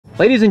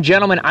Ladies and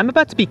gentlemen, I'm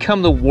about to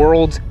become the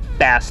world's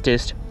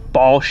fastest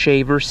ball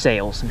shaver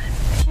salesman.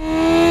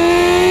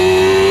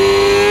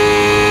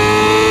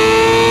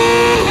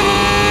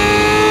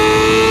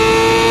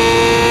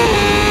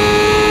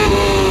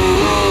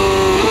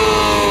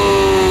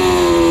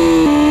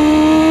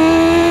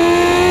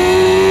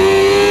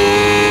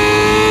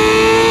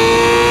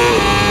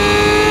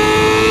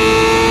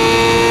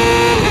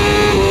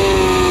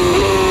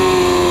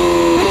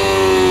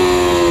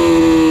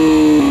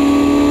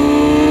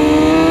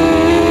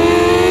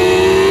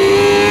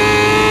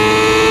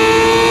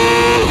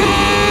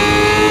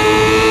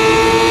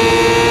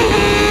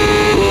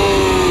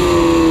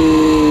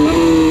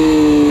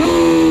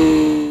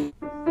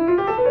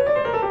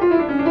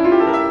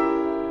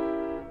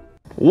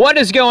 What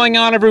is going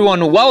on,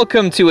 everyone?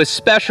 Welcome to a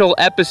special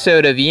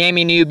episode of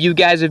Yammie Noob. You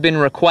guys have been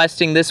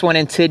requesting this one,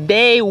 and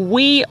today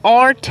we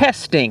are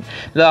testing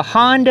the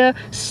Honda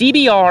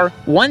CBR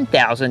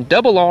 1000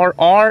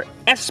 RR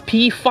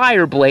SP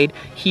Fireblade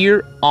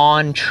here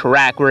on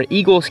track. We're at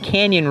Eagles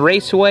Canyon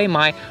Raceway,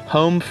 my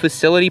home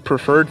facility,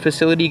 preferred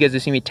facility. You guys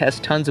have seen me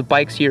test tons of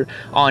bikes here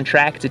on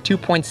track. It's a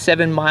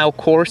 2.7 mile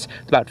course.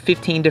 It's about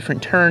 15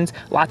 different turns,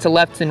 lots of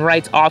lefts and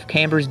rights, off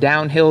cambers,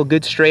 downhill,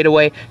 good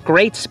straightaway.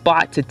 Great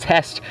spot to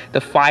test the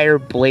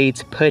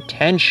Fireblade's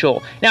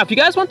potential. Now, if you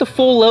guys want the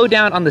full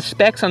lowdown on the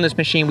specs on this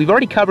machine, we've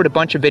already covered a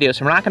bunch of videos,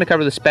 so we're not going to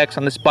cover the specs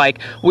on this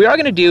bike. What we are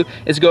going to do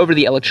is go over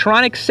the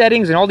electronic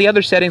settings and all the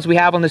other settings we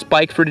have on this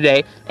bike for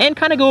today, and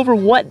kind of go over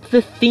what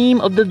the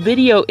theme of the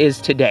video is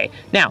today.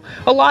 Now,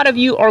 a lot of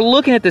you are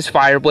looking at this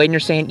Fireblade and you're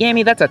saying,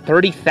 Yammie, that's a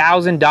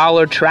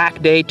 $30,000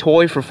 track day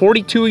toy for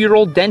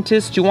 42-year-old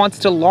dentist who wants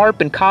to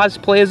LARP and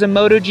cosplay as a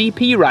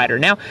MotoGP rider.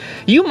 Now,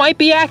 you might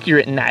be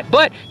accurate in that,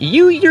 but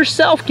you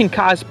yourself can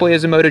cosplay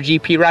as a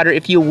MotoGP rider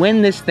if you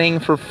win this thing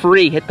for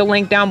free. Hit the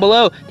link down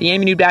below,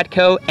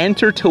 theyammieNoob.co,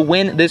 enter to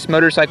win this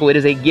motorcycle. It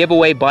is a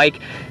giveaway bike.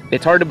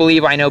 It's hard to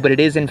believe, I know, but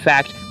it is in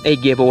fact a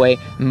giveaway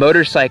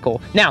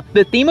motorcycle. Now,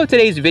 the theme of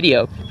today's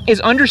video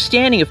is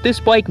understanding if this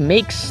bike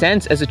makes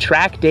sense as a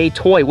track day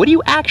toy. What do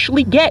you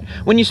actually get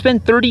when you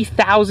spend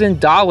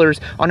 $30,000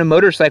 on a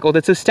motorcycle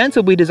that's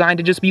ostensibly designed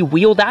to just be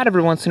wheeled out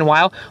every once in a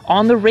while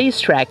on the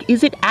racetrack?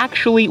 Is it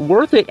actually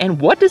worth it, and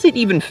what does it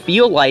even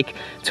feel like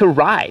to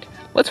ride?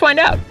 Let's find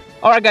out.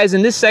 Alright guys,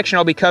 in this section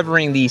I'll be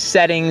covering the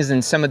settings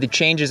and some of the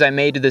changes I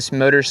made to this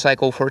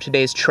motorcycle for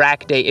today's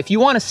track day. If you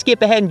want to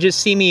skip ahead and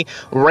just see me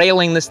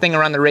railing this thing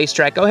around the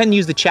racetrack, go ahead and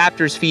use the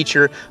chapters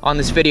feature on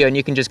this video and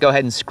you can just go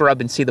ahead and scrub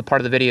and see the part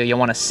of the video you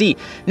want to see.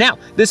 Now,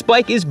 this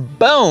bike is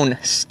bone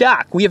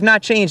stock. We have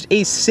not changed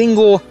a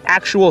single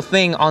actual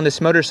thing on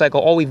this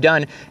motorcycle. All we've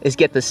done is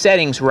get the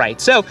settings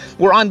right. So,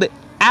 we're on the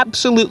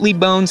absolutely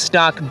bone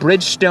stock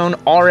Bridgestone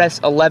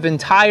RS11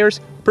 tires.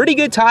 Pretty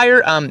good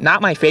tire,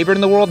 not my favorite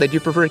in the world. I do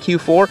prefer a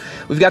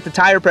Q4. We've got the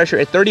tire pressure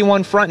at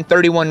 31 front and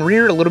 31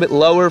 rear, a little bit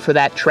lower for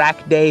that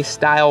track day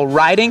style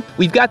riding.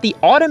 We've got the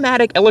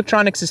automatic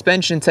electronic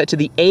suspension set to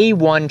the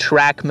A1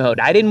 track mode.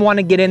 I didn't want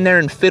to get in there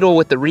and fiddle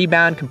with the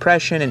rebound,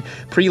 compression, and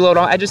preload.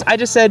 I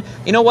just said,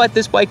 you know what,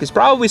 this bike is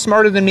probably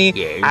smarter than me.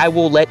 Yeah. I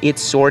will let it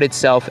sort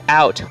itself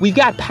out. We've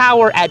got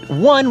power at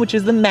 1, which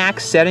is the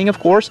max setting, of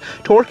course.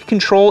 Torque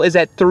control is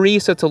at 3,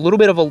 so it's a little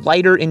bit of a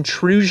lighter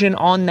intrusion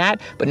on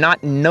that, but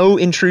not no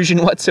intrusion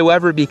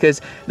whatsoever,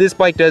 because this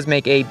bike does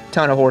make a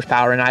ton of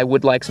horsepower and I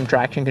would like some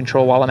traction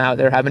control while I'm out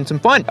there having some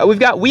fun. We've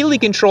got wheelie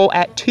control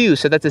at 2,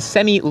 so that's a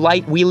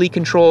semi-light wheelie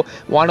control.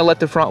 Want to let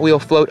the front wheel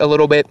float a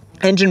little bit.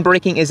 Engine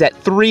braking is at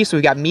 3, so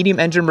we've got medium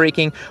engine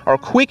braking. Our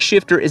quick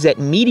shifter is at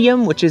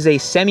medium, which is a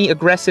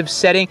semi-aggressive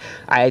setting.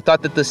 I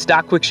thought that the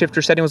stock quick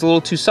shifter setting was a little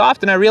too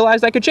soft, and I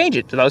realized I could change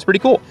it, so that was pretty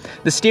cool.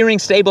 The steering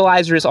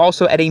stabilizer is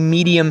also at a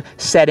medium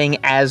setting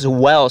as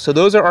well. So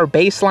those are our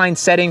baseline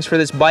settings for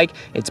this bike.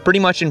 It's pretty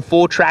much in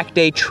full track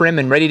day trim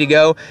and ready to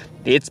go.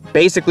 It's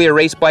basically a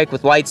race bike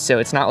with lights, so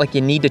it's not like you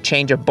need to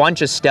change a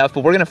bunch of stuff,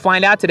 but we're gonna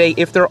find out today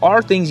if there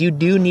are things you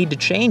do need to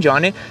change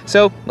on it.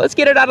 So let's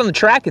get it out on the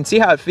track and see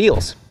how it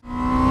feels.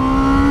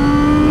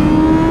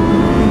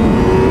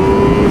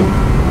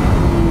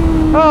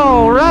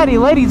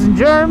 Alrighty, ladies and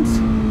germs,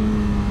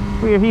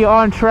 we are here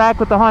on track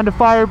with the Honda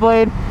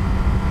Fireblade.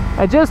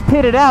 I just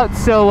pitted out,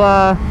 so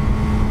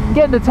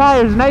getting the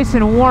tires nice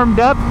and warmed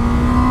up.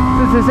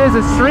 Since this is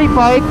a street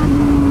bike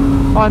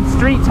on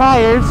street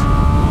tires,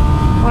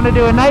 I want to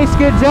do a nice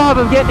good job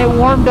of getting it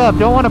warmed up.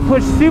 Don't want to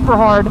push super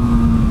hard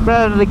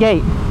right out of the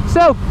gate.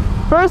 So,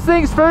 first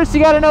things first,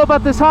 you got to know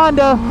about this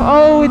Honda.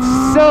 Oh, it's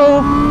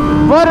so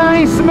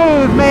buttery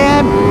smooth,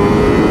 man.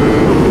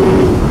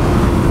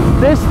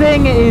 This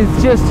thing is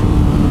just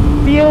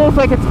feels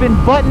like it's been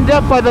buttoned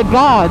up by the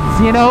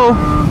gods, you know.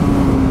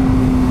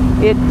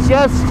 It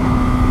just,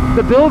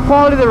 the build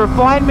quality, the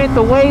refinement,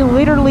 the way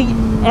literally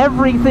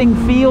everything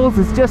feels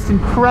is just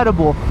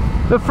incredible.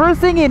 The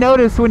first thing you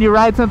notice when you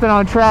ride something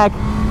on track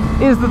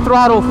is the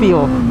throttle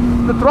feel.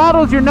 The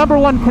throttle is your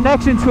 #1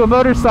 connection to a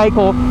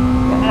motorcycle,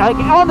 like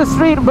on the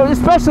street, but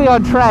especially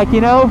on track,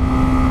 you know.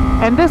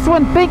 And this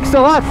one thinks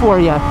a lot for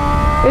you.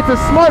 It's a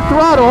smart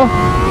throttle.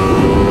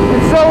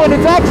 So when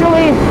it's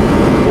actually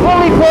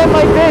Normally playing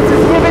like this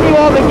is giving you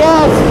all the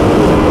gas,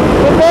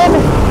 but then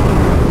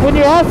when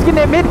you're asking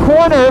it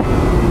mid-corner,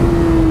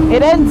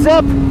 it ends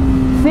up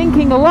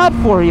thinking a lot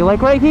for you.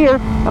 Like right here,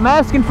 I'm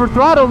asking for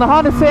throttle and the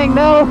Honda's saying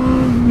no,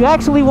 you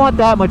actually want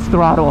that much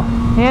throttle.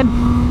 And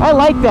I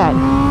like that.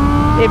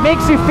 It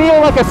makes you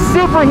feel like a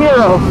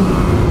superhero.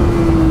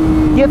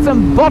 Get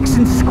some bucks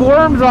and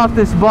squirms off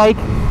this bike,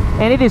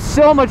 and it is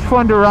so much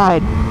fun to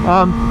ride.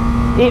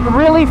 It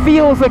really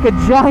feels like a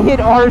giant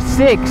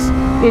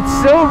R6.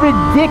 It's so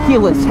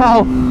ridiculous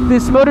how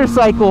this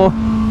motorcycle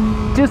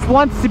just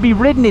wants to be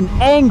ridden in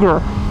anger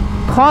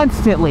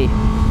constantly.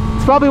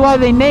 It's probably why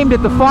they named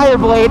it the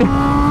Fireblade,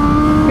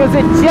 because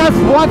it just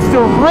wants to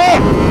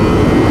rip.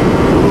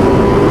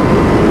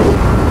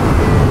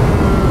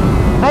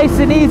 Nice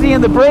and easy in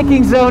the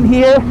braking zone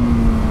here.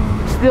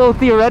 Still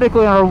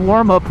theoretically on our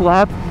warm-up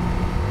lap.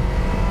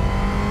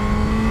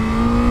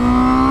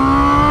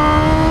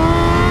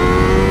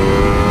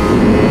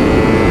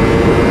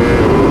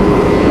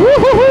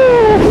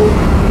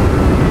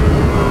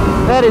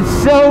 That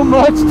is so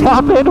much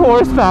top-end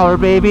horsepower,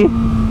 baby.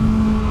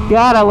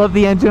 God, I love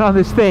the engine on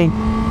this thing.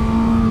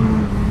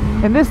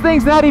 And this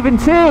thing's not even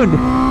tuned.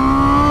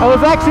 I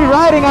was actually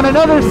riding on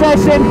another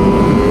session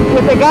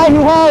with a guy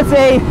who has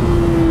a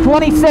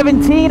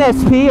 2017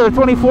 SP or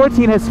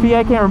 2014 SP,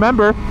 I can't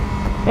remember.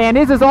 And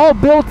his is all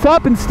built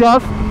up and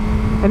stuff.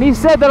 And he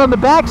said that on the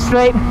back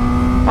straight,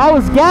 I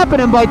was gapping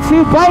him by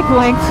 2 bike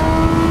lengths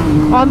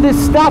on this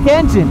stock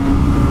engine.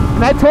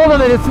 And I told him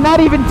that it's not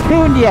even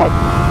tuned yet.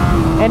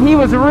 And he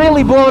was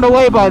really blown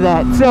away by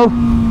that. So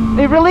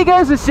it really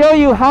goes to show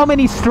you how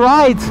many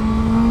strides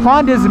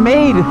Honda's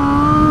made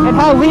and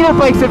how leader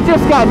bikes have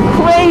just gotten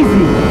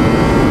crazy.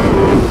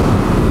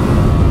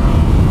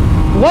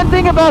 One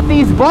thing about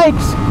these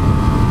bikes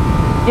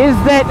is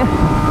that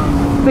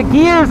the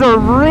gears are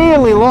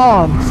really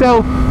long.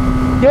 So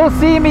you'll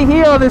see me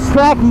here on this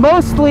track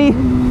mostly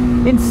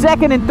in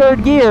 2nd and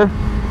 3rd gear.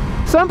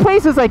 Some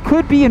places I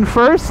could be in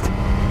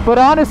 1st, but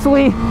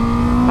honestly,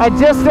 I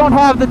just don't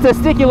have the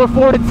testicular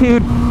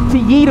fortitude to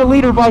yeet a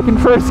leader bike in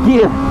 1st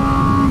gear.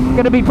 I'm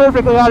gonna be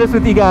perfectly honest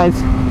with you guys.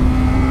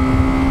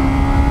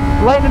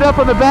 Lighten it up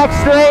on the back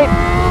straight.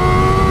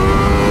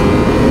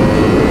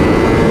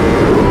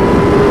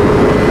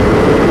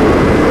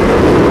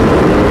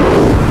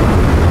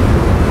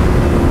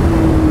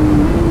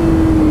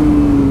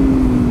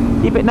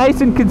 Keep it nice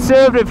and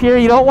conservative here.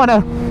 You don't want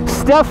to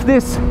stuff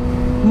this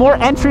more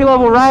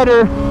entry-level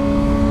rider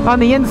on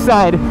the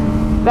inside.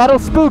 That'll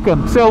spook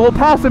him. So we'll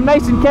pass him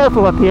nice and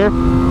careful up here.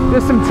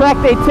 Just some track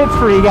day tips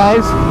for you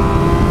guys.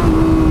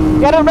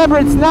 You gotta remember,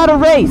 it's not a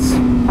race.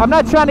 I'm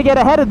not trying to get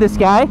ahead of this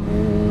guy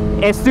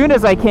as soon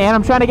as I can.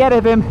 I'm trying to get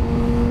ahead of him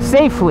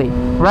safely,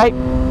 right?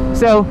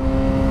 So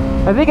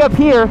I think up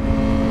here,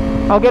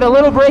 I'll get a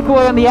little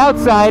breakaway on the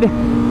outside.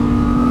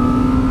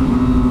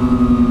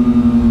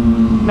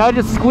 Now I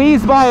just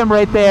squeeze by him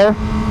right there,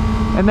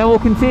 and then we'll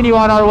continue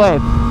on our way.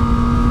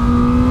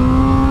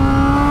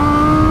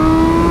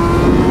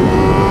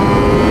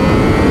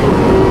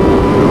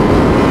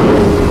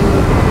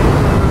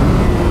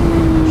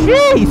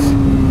 Jeez!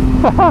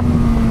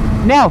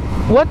 Now,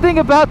 one thing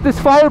about this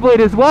Fireblade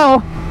as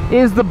well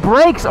is the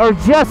brakes are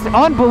just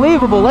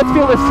unbelievable. Let's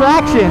feel this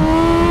traction.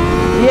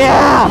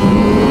 Yeah!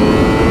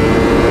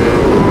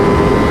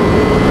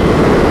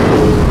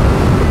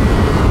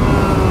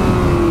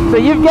 So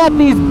you've got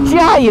these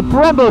giant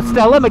Brembo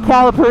style lemma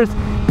calipers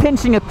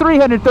pinching a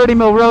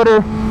 330mm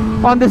rotor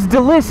on this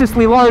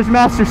deliciously large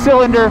master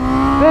cylinder.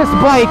 This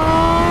bike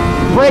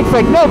brakes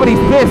like nobody's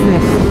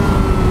business.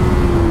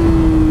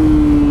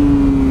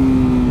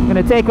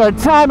 Gonna take our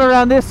time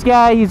around this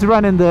guy. He's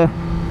running the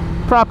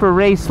proper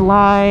race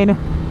line.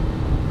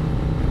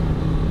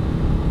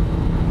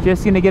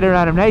 Just gonna get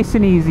around him nice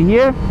and easy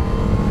here.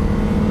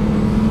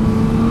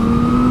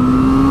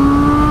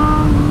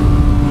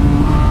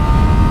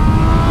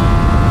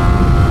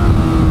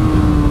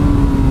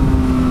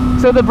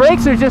 So the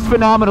brakes are just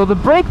phenomenal. The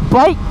brake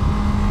bite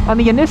on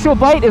the initial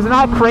bite is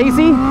not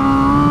crazy,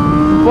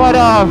 but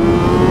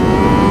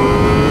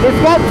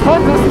it's got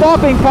tons of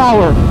stopping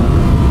power.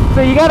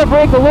 So you got to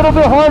brake a little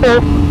bit harder,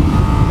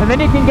 and then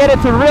you can get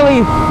it to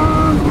really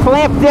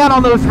clamp down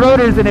on those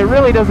rotors, and it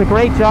really does a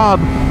great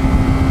job.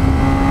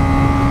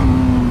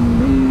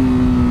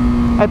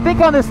 I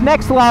think on this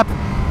next lap,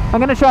 I'm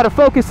going to try to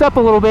focus up a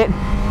little bit.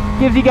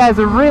 Gives you guys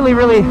a really,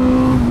 really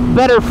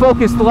better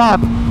focused lap.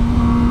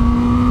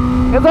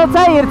 Because I'll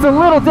tell you, it's a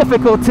little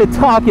difficult to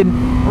talk and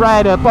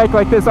ride a bike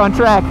like this on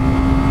track.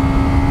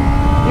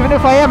 Even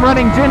if I am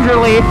running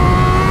gingerly.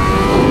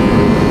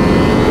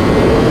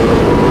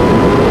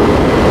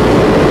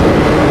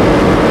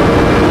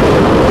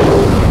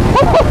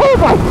 Oh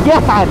my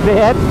God,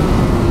 man!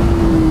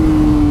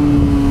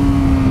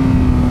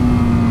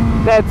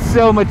 That's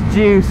so much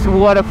juice.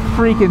 What a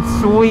freaking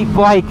sweet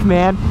bike,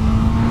 man.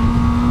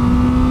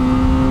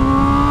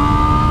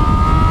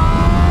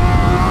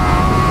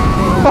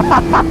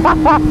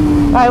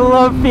 I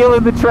love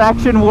feeling the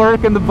traction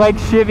work and the bike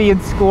shimmy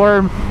and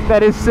squirm.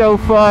 That is so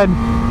fun.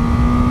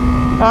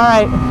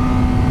 Alright,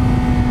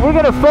 we're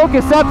gonna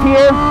focus up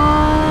here,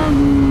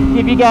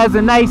 give you guys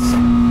a nice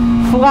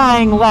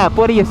flying lap.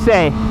 What do you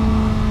say?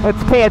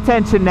 Let's pay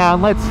attention now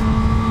and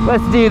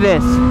let's do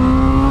this.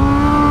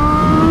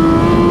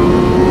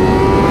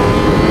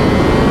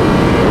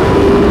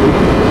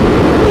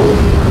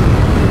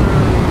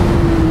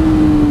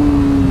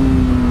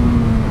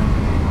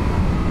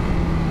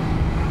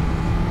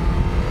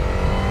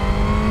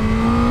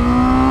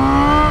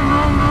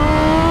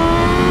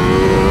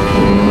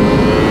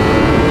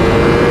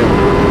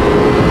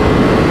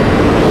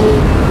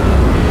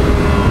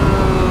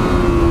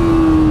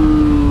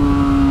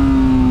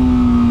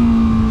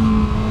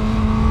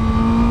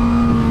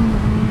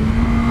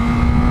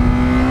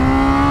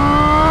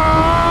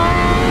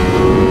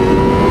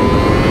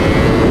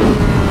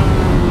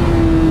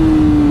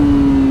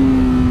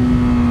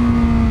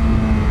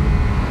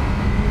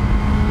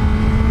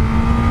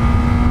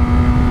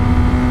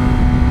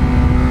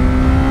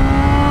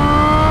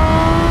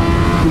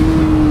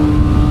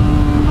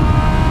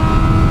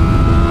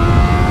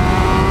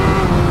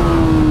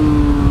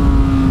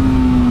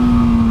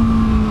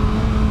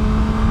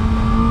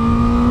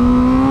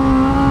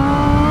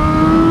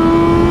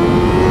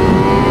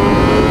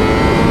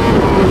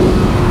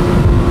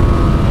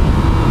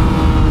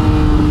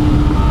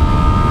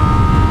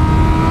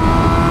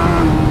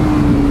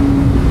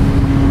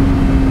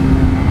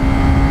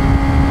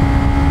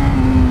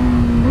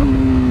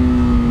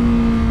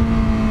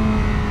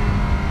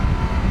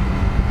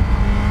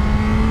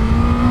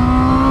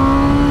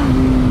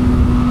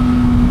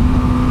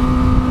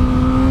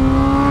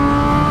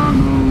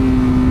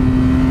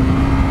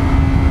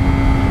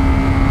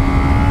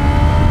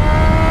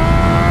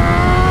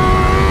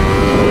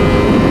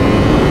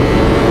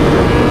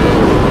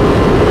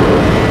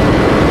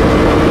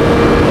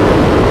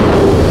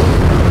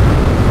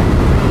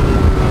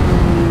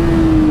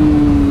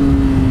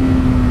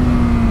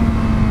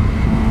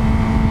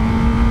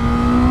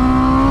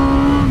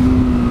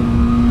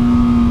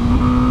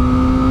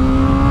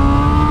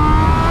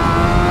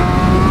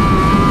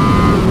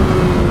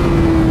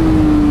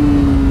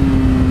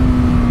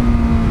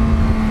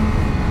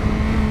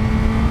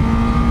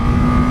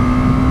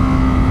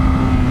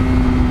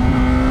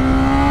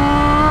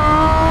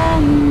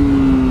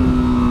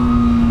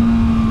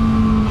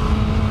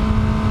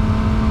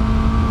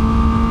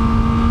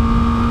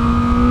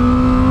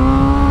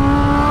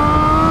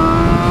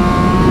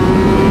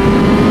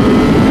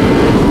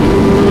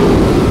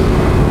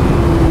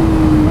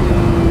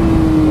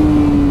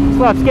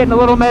 Slop's getting a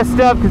little messed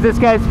up because this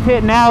guy's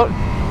pitting out.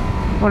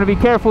 Want to be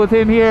careful with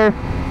him here.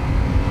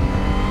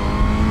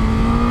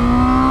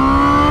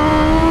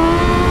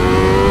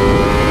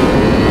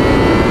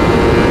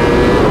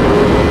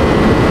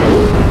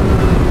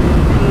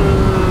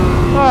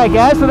 Alright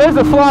guys, so there's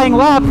a flying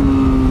lap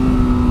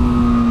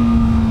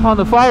on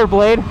the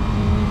Fireblade.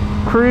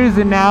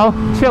 Cruising now,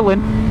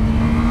 chilling.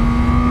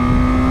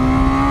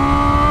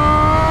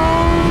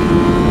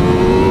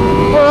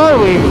 Where are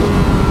we?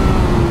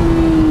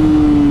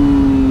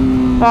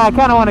 I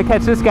kind of want to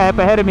catch this guy up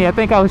ahead of me. I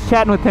think I was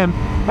chatting with him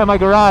at my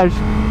garage.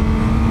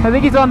 I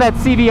think he's on that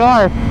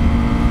CBR.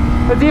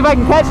 Let's see if I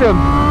can catch him.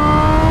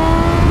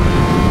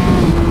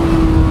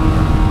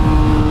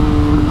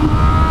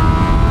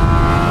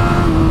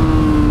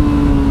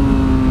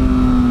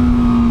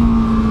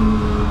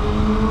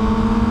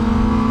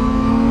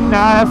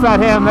 Nah, that's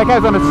not him. That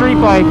guy's on a street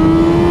bike.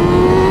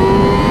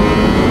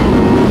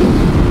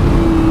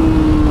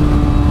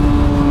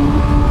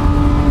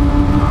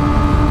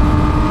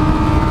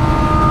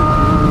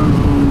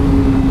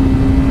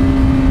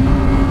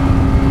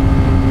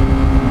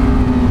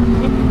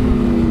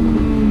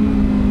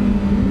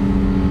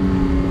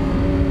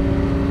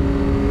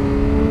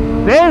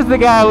 There's the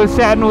guy I was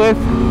chatting with.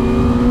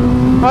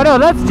 Oh no,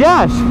 that's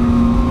Josh.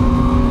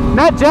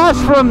 Not Josh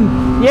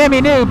from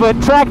Yammie Noob,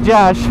 but Track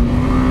Josh,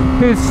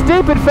 who's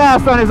stupid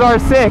fast on his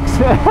R6.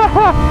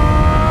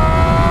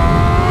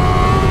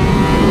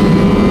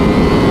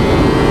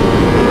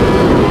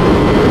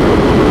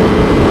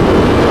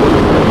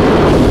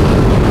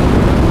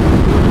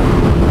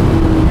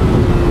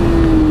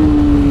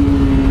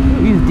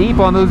 He's deep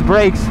on those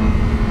brakes.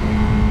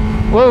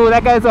 Whoa,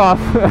 that guy's off.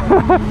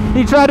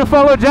 He tried to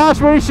follow Josh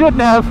where he shouldn't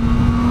have.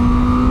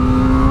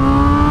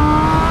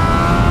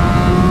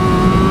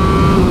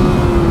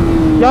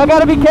 Y'all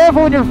gotta be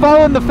careful when you're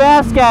following the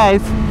fast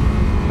guys,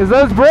 because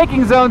those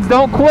braking zones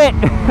don't quit.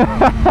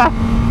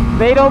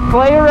 They don't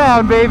play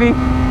around, baby.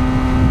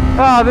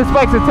 Oh, this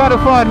bike's a ton of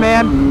fun,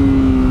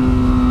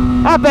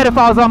 man. I bet if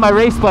I was on my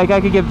race bike,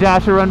 I could give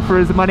Josh a run for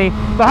his money.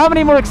 But how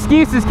many more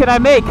excuses can I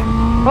make?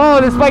 Oh,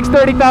 this bike's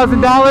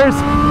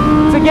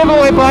 $30,000. It's a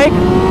giveaway bike.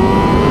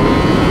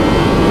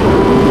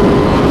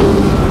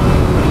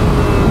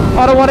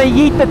 I don't want to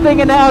yeet the thing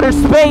into outer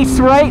space,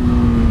 right?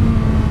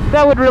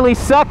 That would really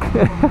suck.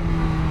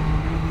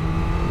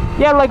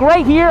 Yeah, like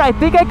right here, I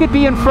think I could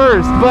be in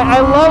first, but I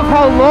love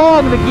how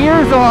long the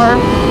gears are.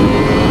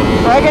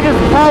 I can just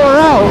power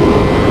out.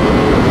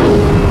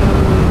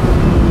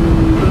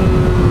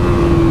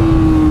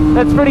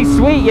 That's pretty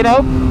sweet, you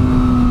know?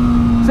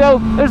 So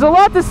there's a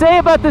lot to say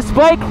about this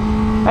bike.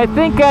 I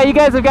think you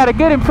guys have got a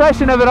good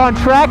impression of it on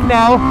track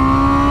now.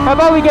 How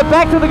about we get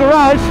back to the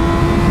garage,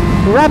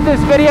 wrap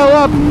this video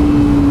up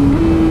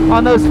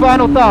on those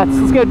final thoughts.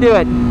 Let's go do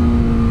it.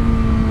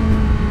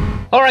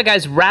 All right,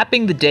 guys,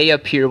 wrapping the day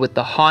up here with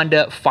the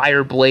Honda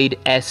Fireblade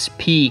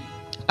SP.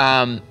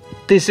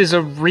 This is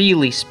a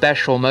really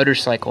special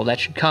motorcycle. That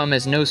should come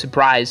as no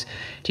surprise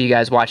to you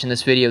guys watching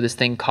this video. This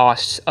thing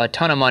costs a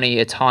ton of money.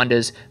 It's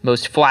Honda's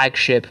most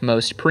flagship,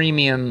 most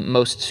premium,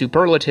 most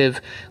superlative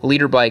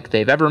leader bike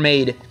they've ever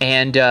made,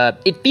 and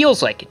it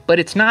feels like it, but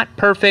it's not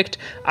perfect.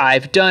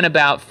 I've done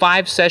about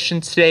 5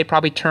 sessions today,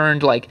 probably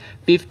turned like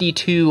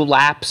 52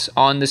 laps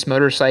on this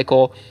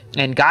motorcycle,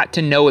 and got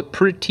to know it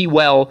pretty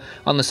well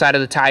on the side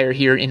of the tire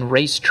here in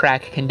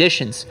racetrack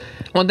conditions.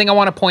 One thing I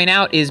want to point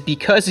out is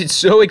because it's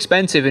so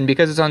expensive and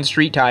because it's on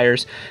street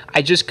tires,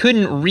 I just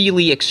couldn't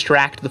really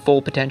extract the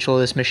full potential of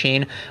this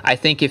machine. I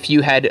think if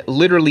you had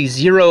literally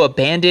zero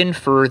abandon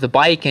for the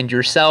bike and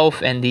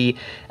yourself and the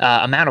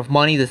amount of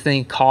money the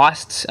thing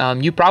costs,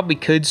 you probably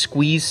could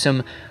squeeze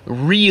some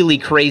really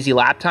crazy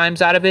lap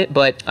times out of it.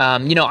 But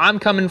you know, I'm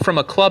coming from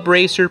a club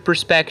racer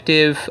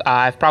perspective.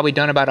 I've probably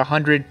done about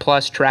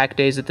 100+ track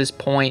days at this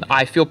point.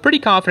 I feel pretty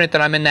confident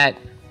that I'm in that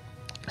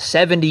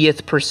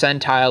 70th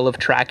percentile of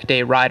track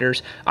day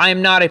riders. I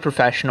am not a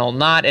professional,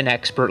 not an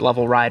expert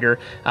level rider,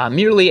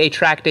 merely a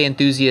track day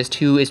enthusiast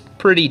who is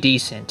pretty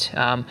decent.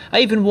 I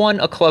even won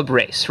a club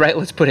race, right?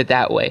 Let's put it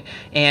that way.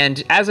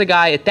 And as a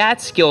guy at that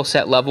skill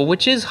set level,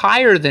 which is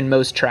higher than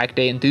most track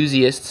day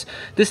enthusiasts,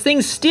 this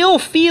thing still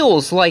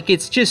feels like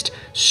it's just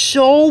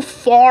so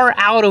far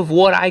out of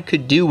what I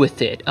could do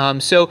with it.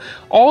 So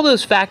all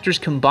those factors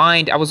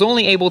combined, I was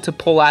only able to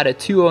pull out a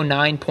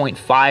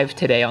 209.5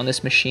 today on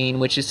this machine,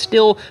 which is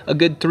still a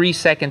good 3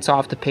 seconds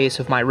off the pace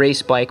of my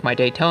race bike, my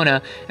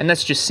Daytona, and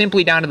that's just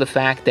simply down to the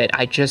fact that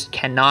I just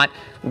cannot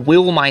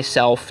will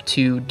myself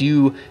to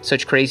do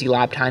such crazy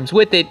lap times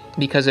with it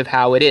because of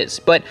how it is.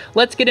 But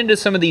let's get into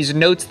some of these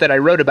notes that I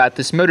wrote about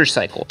this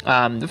motorcycle.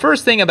 The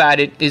first thing about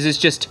it is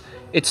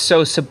it's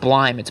so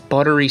sublime. It's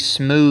buttery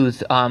smooth.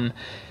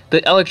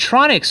 The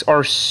electronics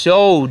are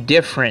so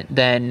different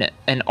than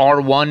an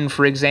R1,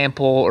 for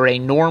example, or a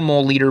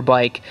normal leader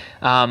bike.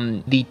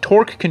 The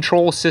torque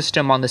control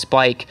system on this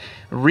bike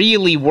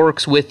really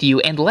works with you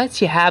and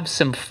lets you have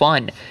some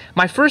fun.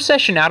 My first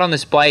session out on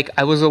this bike,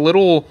 I was a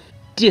little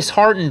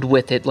disheartened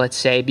with it, let's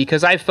say,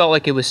 because I felt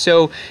like it was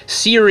so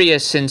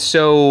serious and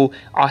so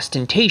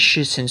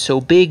ostentatious and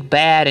so big,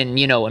 bad, and,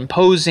 you know,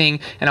 imposing,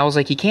 and I was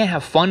like, you can't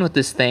have fun with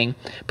this thing.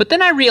 But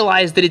then I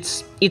realized that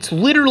it's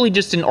literally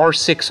just an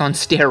R6 on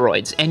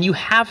steroids, and you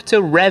have to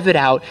rev it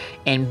out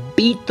and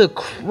beat the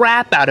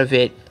crap out of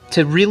it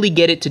to really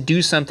get it to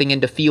do something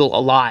and to feel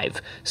alive.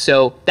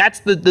 So that's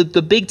the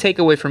big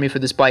takeaway for me for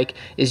this bike,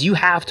 is you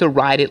have to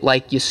ride it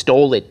like you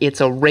stole it. It's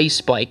a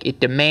race bike.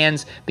 It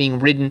demands being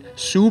ridden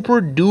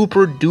super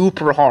duper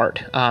duper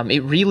hard.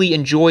 It really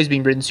enjoys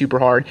being ridden super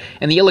hard,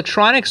 and the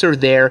electronics are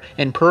there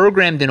and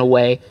programmed in a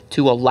way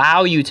to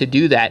allow you to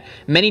do that.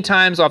 Many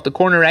times off the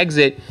corner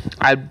exit,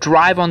 I'd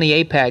drive on the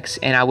apex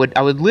and I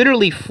would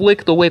literally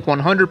flick the whip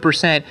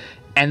 100%,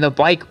 and the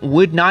bike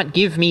would not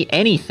give me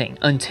anything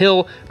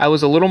until I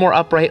was a little more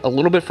upright, a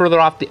little bit further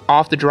off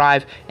the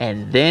drive,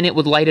 and then it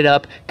would light it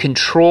up,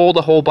 control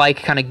the whole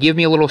bike, kind of give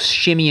me a little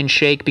shimmy and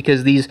shake,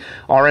 because these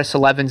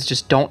RS11s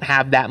just don't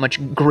have that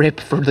much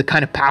grip for the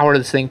kind of power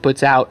this thing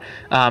puts out.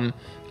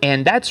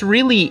 And that's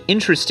really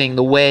interesting,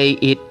 the way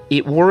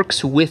it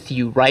works with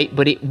you, right?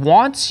 But it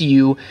wants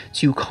you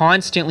to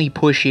constantly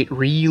push it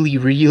really,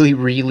 really,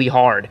 really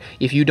hard.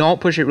 If you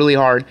don't push it really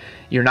hard,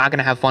 you're not going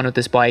to have fun with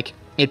this bike.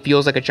 It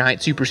feels like a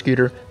giant super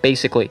scooter,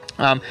 basically.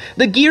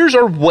 The gears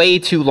are way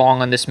too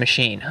long on this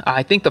machine.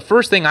 I think the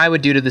first thing I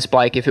would do to this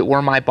bike, if it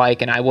were my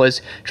bike and I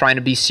was trying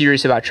to be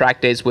serious about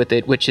track days with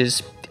it, which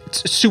is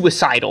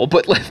suicidal,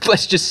 but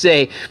let's just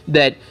say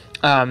that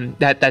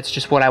that's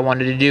just what I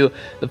wanted to do.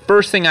 The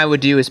first thing I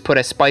would do is put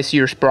a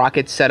spicier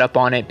sprocket setup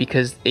on it,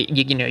 because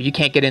you know, you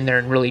can't get in there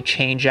and really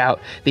change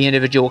out the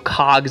individual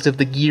cogs of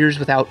the gears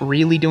without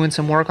really doing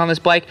some work on this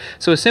bike.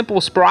 So a simple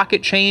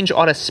sprocket change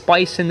ought to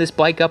spice in this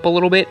bike up a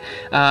little bit.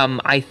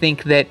 I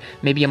think that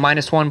maybe a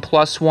 -1,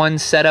 +1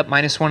 setup,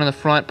 -1 in the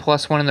front,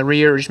 +1 in the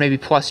rear, or just maybe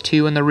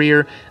 +2 in the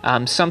rear,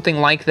 something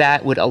like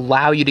that would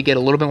allow you to get a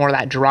little bit more of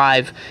that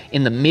drive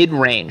in the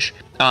mid-range.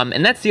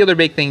 And that's the other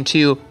big thing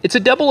too. It's a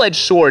double-edged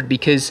sword,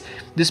 because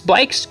this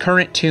bike's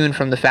current tune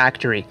from the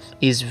factory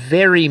is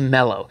very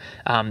mellow.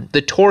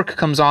 The torque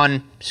comes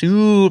on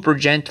super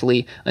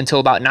gently until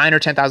about 9 or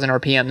 10,000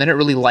 RPM, then it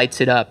really lights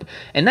it up.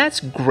 And that's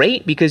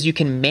great, because you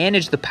can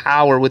manage the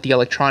power with the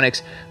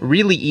electronics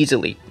really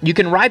easily. You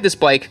can ride this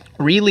bike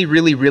really,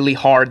 really, really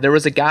hard. There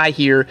was a guy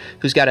here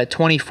who's got a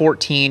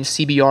 2014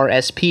 CBR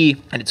SP,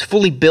 and it's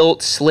fully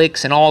built,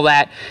 slicks and all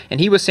that, and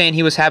he was saying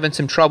he was having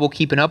some trouble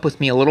keeping up with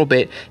me a little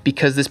bit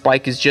because this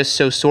bike is just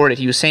so sorted.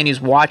 He was saying he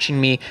was watching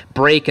me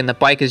brake, and the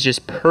bike is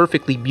just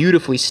perfectly,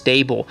 beautifully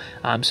stable.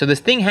 So this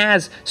thing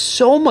has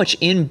so much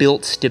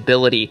inbuilt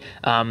stability.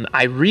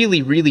 I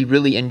really, really,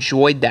 really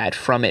enjoyed that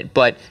from it,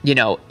 but you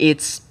know,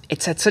 it's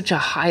it's at such a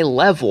high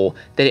level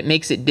that it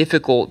makes it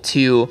difficult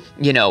to,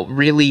 you know,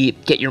 really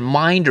get your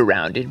mind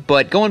around it.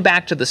 But going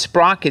back to the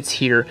sprockets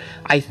here,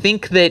 I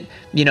think that,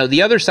 you know,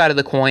 the other side of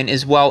the coin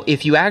is, well,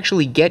 if you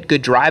actually get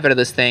good drive out of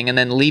this thing and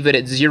then leave it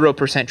at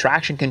 0%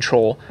 traction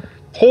control,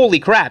 holy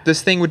crap,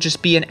 this thing would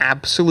just be an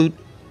absolute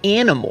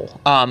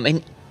animal,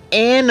 an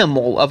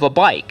animal of a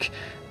bike.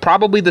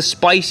 Probably the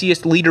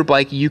spiciest leader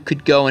bike you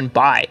could go and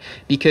buy,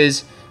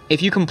 because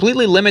if you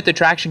completely limit the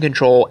traction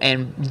control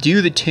and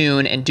do the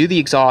tune and do the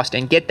exhaust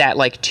and get that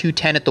like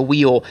 210 at the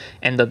wheel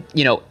and the,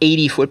 you know,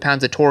 80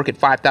 foot-pounds of torque at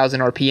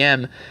 5,000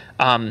 RPM,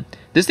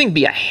 this thing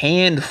be a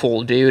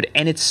handful, dude.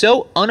 And it's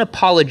so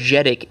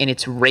unapologetic in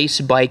its race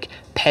bike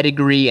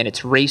pedigree and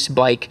its race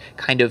bike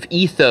kind of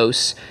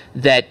ethos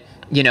that,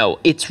 you know,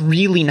 it's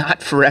really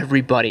not for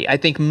everybody. I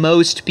think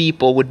most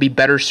people would be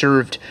better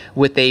served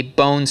with a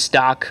bone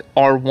stock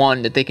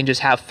R1 that they can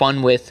just have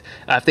fun with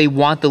if they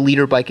want the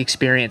leader bike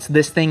experience.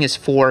 This thing is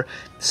for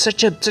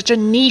such a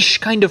niche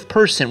kind of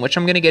person, which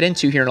I'm going to get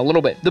into here in a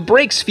little bit. The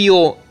brakes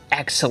feel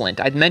excellent.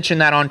 I'd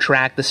mentioned that on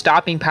track. The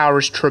stopping power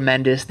is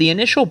tremendous. The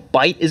initial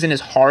bite isn't as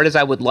hard as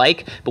I would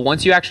like, but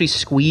once you actually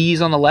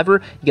squeeze on the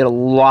lever, you get a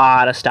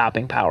lot of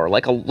stopping power,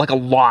 like a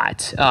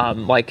lot,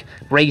 like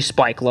race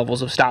bike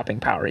levels of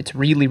stopping power. It's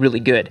really, really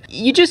good.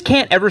 You just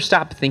can't ever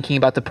stop thinking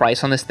about the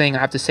price on this thing. I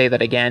have to say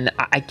that again.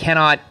 I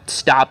cannot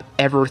stop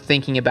ever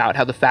thinking about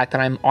how the fact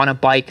that I'm on a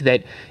bike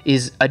that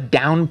is a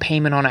down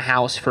payment on a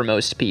house for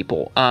most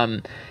people.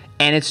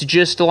 And it's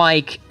just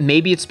like,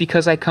 maybe it's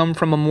because I come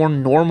from a more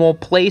normal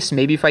place.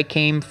 Maybe if I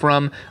came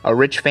from a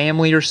rich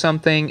family or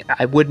something,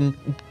 I wouldn't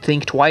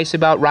think twice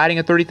about riding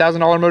a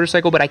 $30,000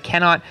 motorcycle, but I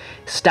cannot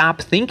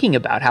stop thinking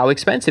about how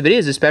expensive it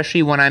is,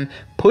 especially when I'm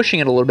pushing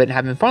it a little bit and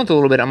having fun with it a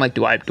little bit. I'm like,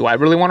 do I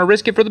really want to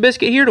risk it for the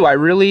biscuit here? Do I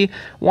really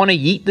want to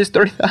yeet this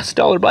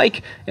 $30,000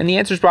 bike? And the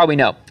answer is probably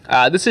no.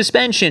 The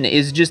suspension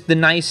is just the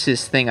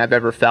nicest thing I've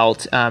ever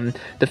felt.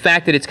 The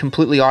fact that it's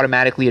completely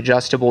automatically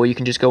adjustable, you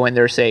can just go in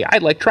there and say,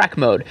 I'd like track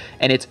mode,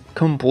 and it's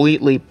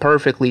completely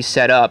perfectly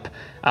set up,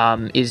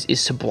 is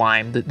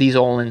sublime. These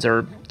Öhlins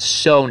are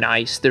so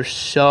nice. They're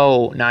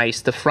so nice.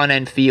 The front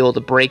end feel,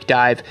 the brake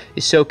dive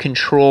is so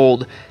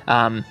controlled.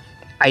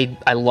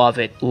 I love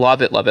it.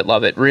 Love it, love it,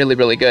 love it. Really,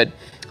 really good.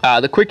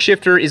 The quick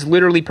shifter is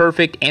literally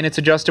perfect, and it's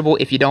adjustable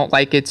if you don't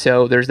like it,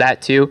 so there's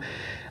that too.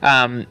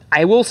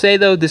 I will say,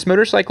 though, this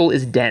motorcycle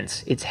is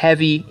dense. It's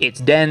heavy, it's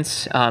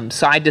dense,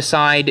 side to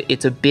side.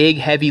 It's a big,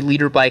 heavy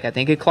leader bike. I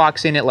think it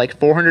clocks in at like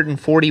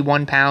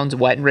 441 pounds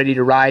wet and ready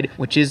to ride,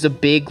 which is a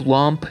big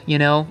lump, you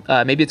know.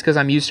 Maybe it's because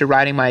I'm used to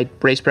riding my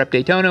Race Prep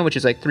Daytona, which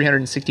is like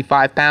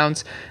 365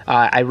 pounds.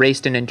 I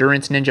raced an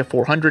Endurance Ninja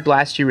 400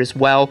 last year as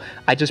well.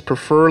 I just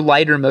prefer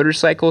lighter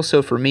motorcycles,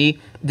 so for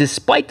me,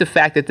 despite the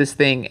fact that this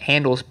thing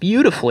handles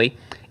beautifully,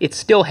 it's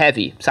still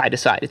heavy side to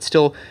side. It's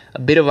still a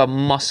bit of a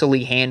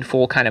muscly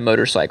handful kind of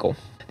motorcycle.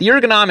 The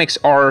ergonomics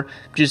are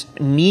just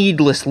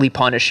needlessly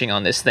punishing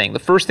on this thing. The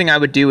first thing I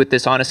would do with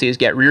this, honestly, is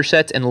get rear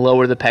sets and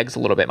lower the pegs a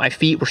little bit. My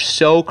feet were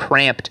so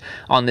cramped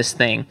on this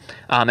thing.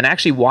 And I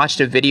actually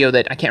watched a video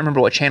that, I can't remember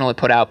what channel it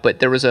put out, but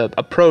there was a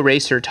pro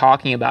racer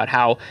talking about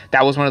how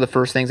that was one of the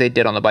first things they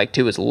did on the bike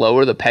too, is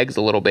lower the pegs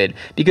a little bit,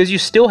 because you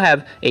still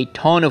have a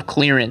ton of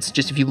clearance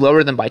just if you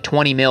lower them by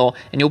 20 mil,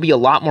 and you'll be a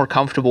lot more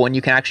comfortable, and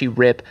you can actually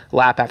rip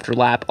lap after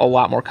lap a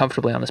lot more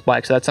comfortably on this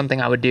bike. So that's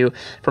something I would do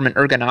from an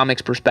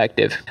ergonomics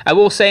perspective. I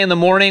will say, in the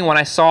morning when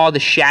I saw the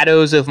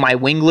shadows of my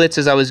winglets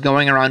as I was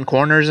going around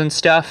corners and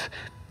stuff,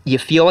 you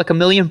feel like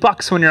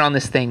 $1,000,000 when you're on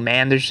this thing,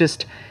 man.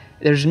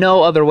 There's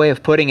no other way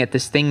of putting it.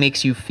 This thing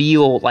makes you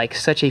feel like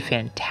such a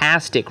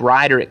fantastic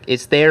rider.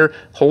 It's there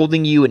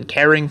holding you and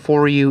caring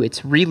for you.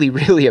 It's really,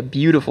 really a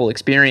beautiful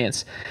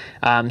experience.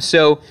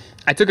 So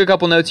I took a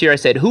couple notes here. I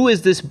said, who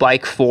is this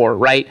bike for,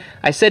 right?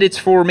 I said it's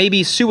for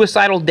maybe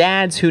suicidal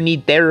dads who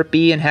need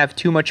therapy and have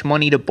too much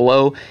money to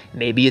blow.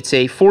 Maybe it's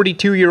a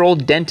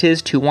 42-year-old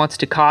dentist who wants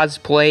to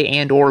cosplay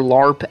and or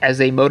LARP as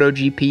a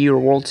MotoGP or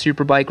World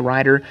Superbike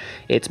rider.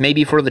 It's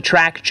maybe for the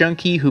track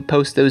junkie who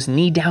posts those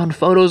knee-down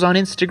photos on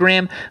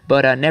Instagram,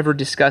 but never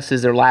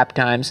discusses their lap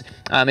times.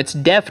 It's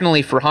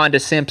definitely for Honda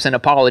simps and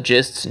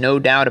apologists, no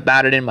doubt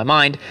about it in my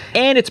mind.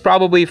 And it's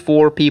probably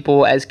for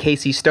people, as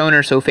Casey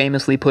Stoner so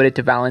famously put it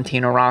to Valentino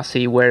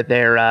Rossi, where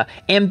their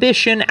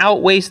ambition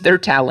outweighs their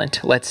talent,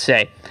 let's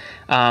say.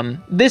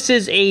 This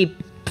is a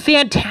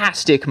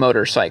fantastic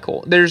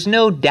motorcycle. There's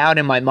no doubt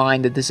in my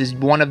mind that this is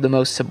one of the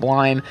most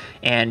sublime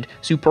and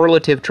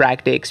superlative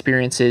track day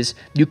experiences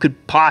you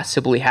could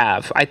possibly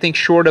have. I think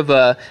short of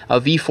a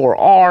V4R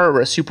or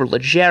a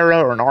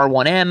Superleggera or an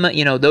R1M,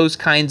 you know, those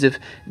kinds of,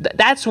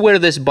 that's where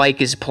this bike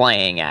is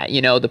playing at.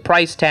 You know, the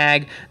price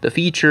tag, the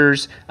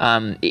features,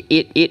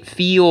 it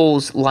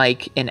feels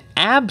like an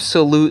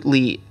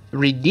absolutely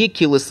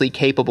ridiculously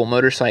capable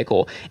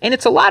motorcycle, and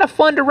it's a lot of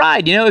fun to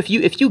ride. You know, if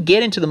you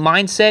get into the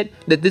mindset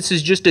that this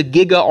is just a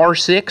Giga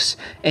R6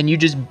 and you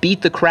just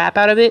beat the crap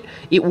out of it,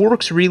 it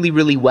works really,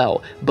 really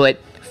well. But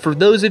For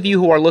those of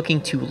you who are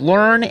looking to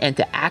learn and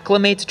to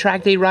acclimate to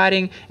track day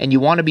riding, and you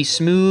want to be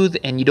smooth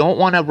and you don't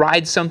want to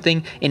ride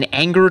something in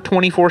anger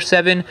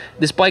 24/7,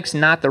 this bike's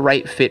not the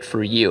right fit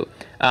for you.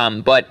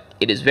 But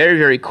it is very,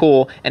 very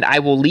cool, and I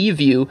will leave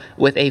you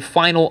with a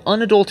final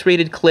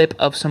unadulterated clip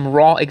of some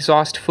raw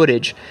exhaust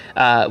footage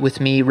with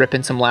me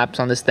ripping some laps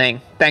on this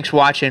thing. Thanks for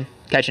watching.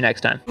 Catch you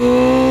next time.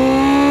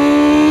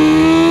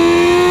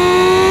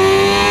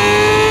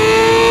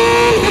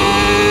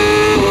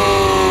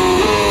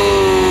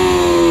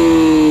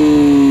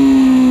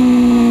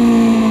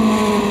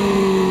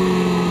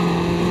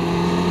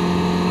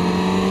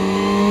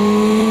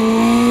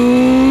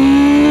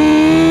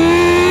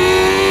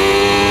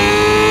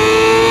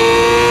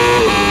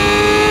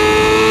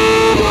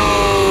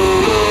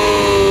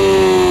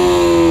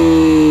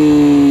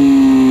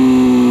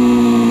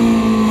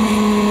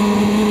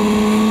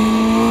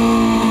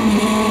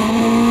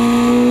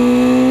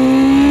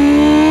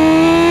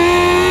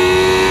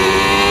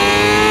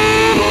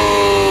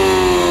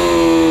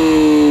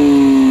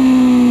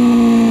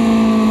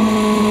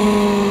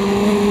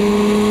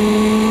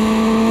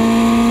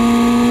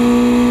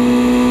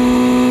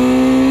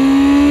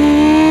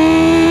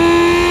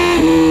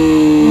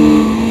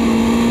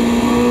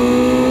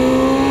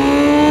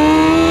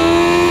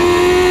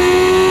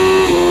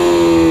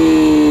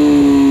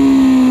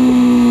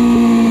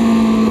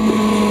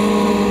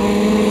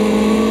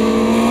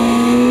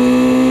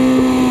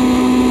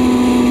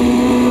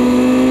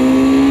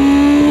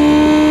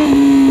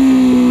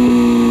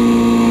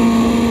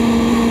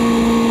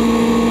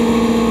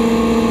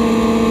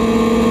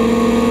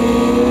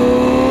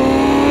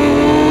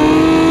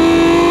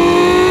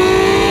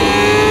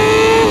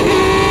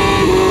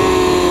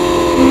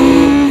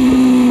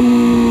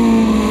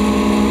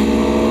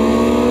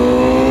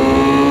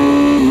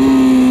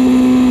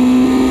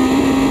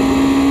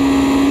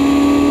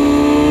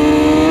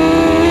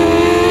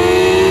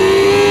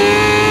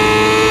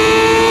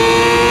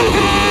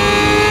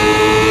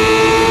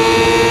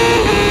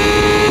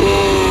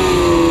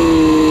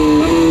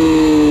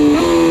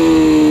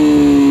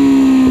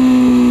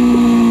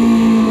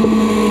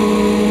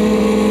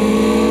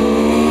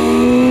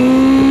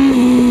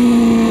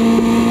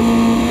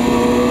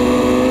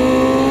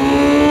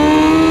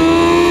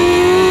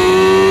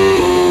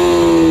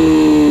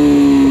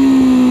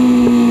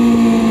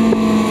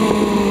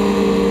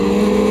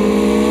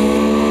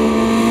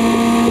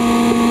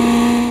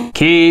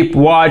 Keep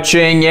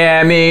watching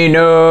Yammie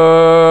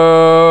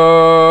Noob.